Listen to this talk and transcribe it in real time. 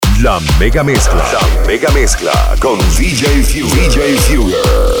La Mega Mezcla. La Mega Mezcla con DJ Fugger. DJ Fugger.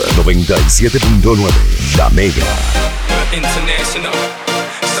 97.9. La Mega. We're international.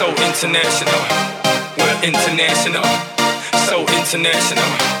 So international. We're international. So international.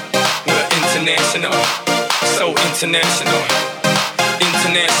 We're international. So international.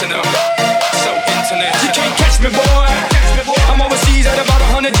 International. So international. You can't catch me, boy. I'm overseas at about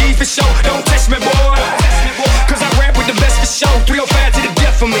 100 G for show. Don't test me, boy. Cause I rap with the best for show. 305 to the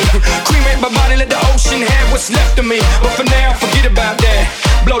death for me. Cremate my body, let the ocean have what's left of me. But for now, forget about that.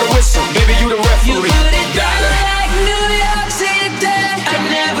 Blow the whistle, baby, you the referee. You put it down like New York City. I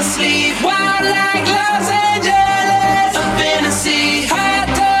never sleep. Wild like Los Angeles. A fantasy. Hot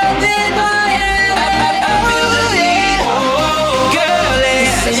tub in Miami. I feel the heat. Oh, girl,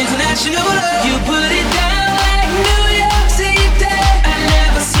 it's international love. You put it down like New York City. I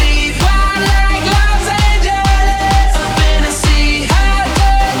never sleep. Wild like Los Angeles. A fantasy. Hot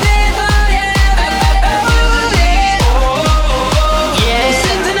tub in Miami. I feel the heat. Oh, yeah, it's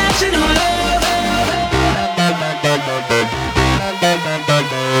international love.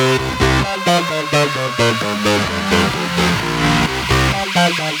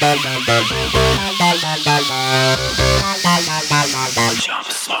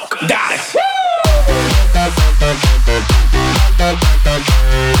 Got it.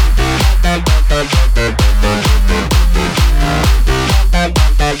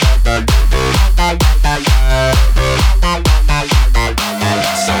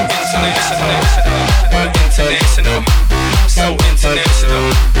 So international. We're international. So international.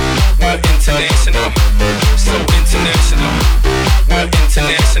 We're international. So international. We're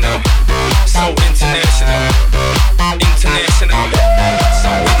international. So international. International.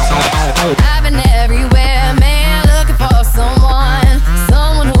 So international. I've been everywhere, man, looking for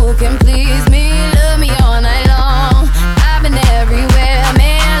someone who can please me, love me all night long. I've been everywhere,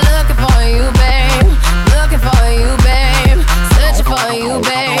 man, looking for you, babe, searching for you,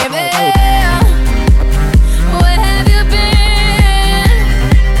 baby. Where have you been?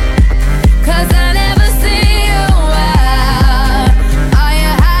 'Cause I never see you out. Are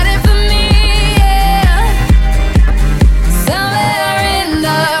you hiding from me? Yeah. Somewhere in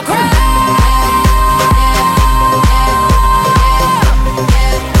the crowd.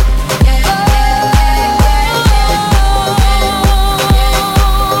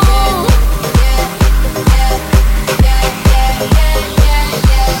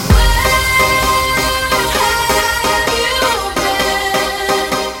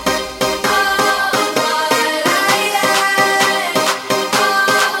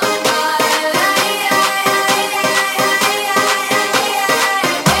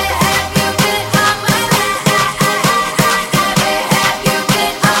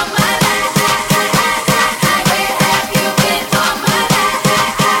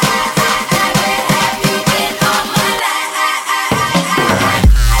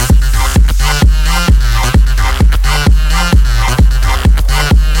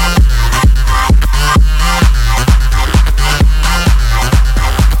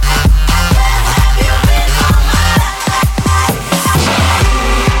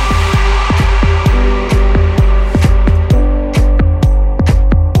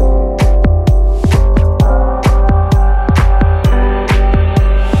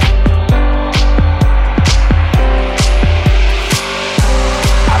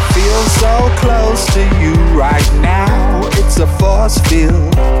 Close to you right now, it's a force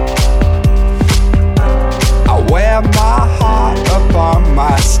field. I wear my heart up on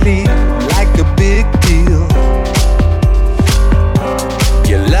my sleeve like a big deal.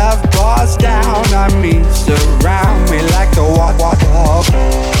 Your love pours down on me, surround me like a waterfall.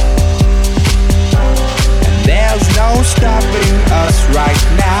 And there's no stopping us right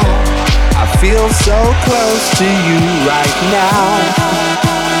now. I feel so close to you right now.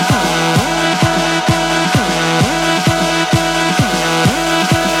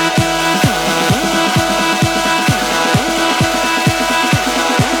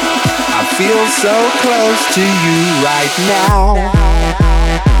 Feel so close to you right now.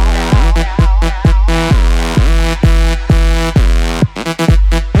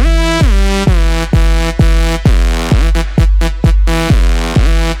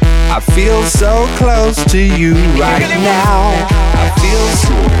 I feel so close to you right now. I feel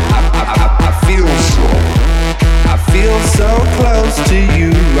so. I feel so. I feel so close to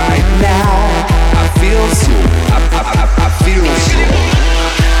you right now. I feel so. I feel so.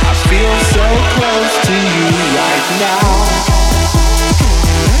 I feel so close to you right now.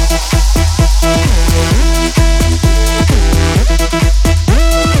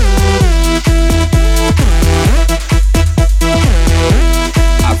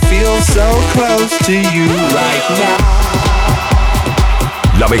 I feel close to you right now.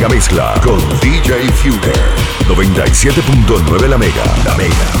 La mega mezcla con DJ Fugger. 97.9 La Mega. La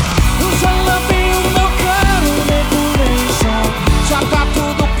Mega. Já tá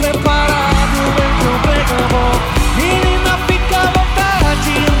tudo preparado, então pega a mão. Menina, fica à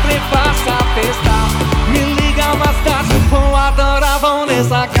vontade, entre faça a festa. Me liga mais tarde, vou adorar, vão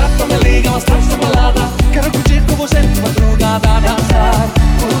nessa gata. Me liga mais tarde, balada. Quero curtir com você de madrugada, dançar,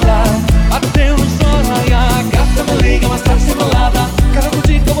 pular, até o sol raiar. Gata, me liga mais tarde, balada. Quero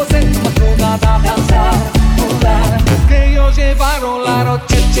curtir com você de madrugada, dançar, pular, que hoje vai rolar o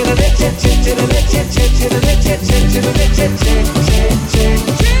tchê tchê tchê tchê tchê tchê tchê tchê tchê tchê tchê tchê.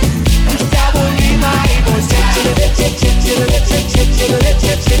 Está bonita e você tchê tchê tchê tchê tchê tchê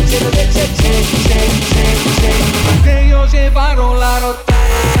tchê tchê tchê, que hoje vai rolar o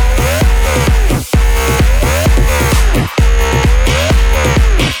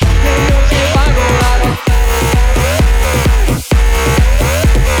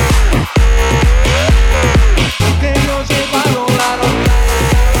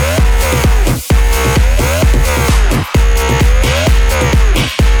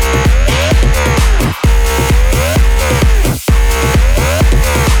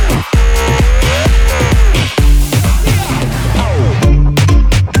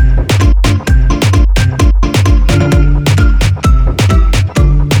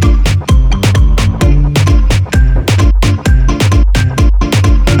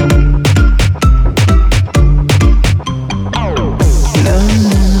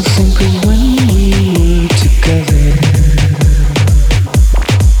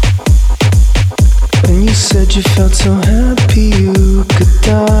you felt so happy you could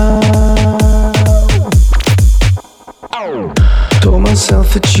die. Told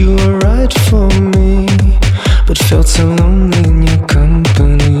myself that you were right for me, but felt so lonely in your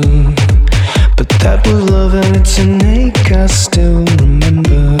company. But that was love and it's an ache I still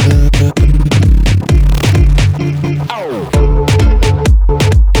remember.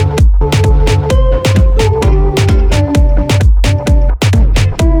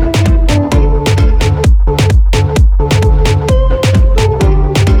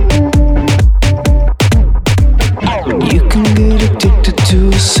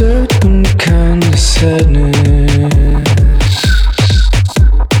 Certain kind of sadness,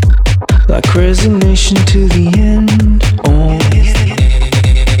 like resignation to the end.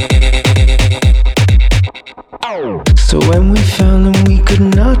 So when we found that we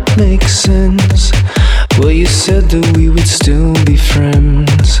could not make sense, well, you said that we would still be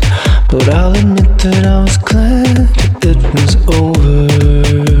friends. But I'll admit that I was glad it was over.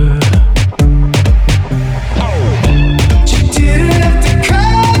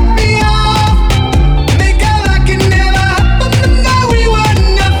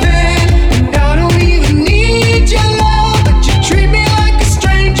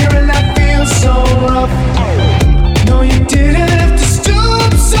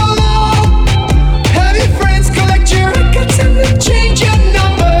 Change your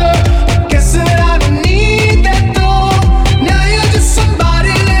number. Guess that I don't need that though. Now you're just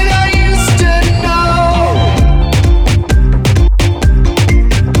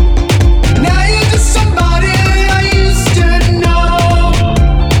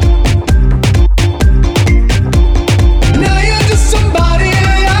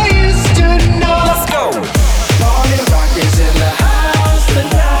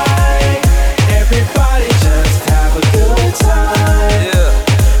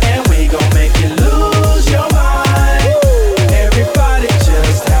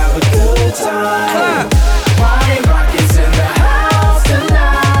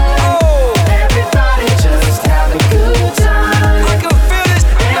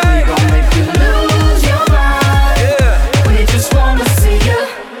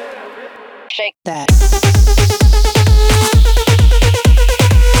shake that.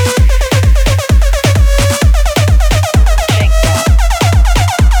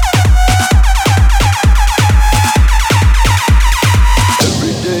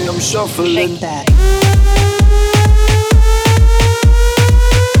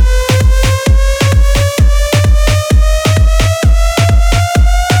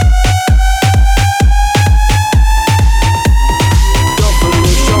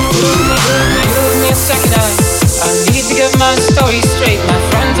 My story straight. My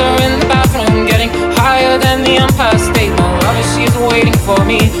friends are in the bathroom getting higher than the Empire State. My lover, she's waiting for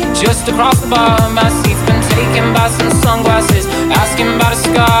me just across the bar. My seat's been taken by some sunglasses, asking about a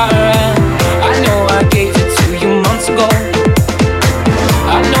scar. And I know I gave it to you months ago.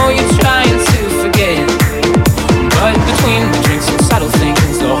 I know you're trying to forget, but between the drinks and subtle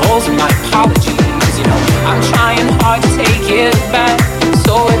things, the holes in my pop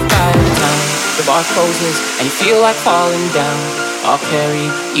heart closes and you feel like falling down, I'll carry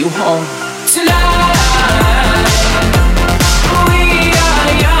you home tonight.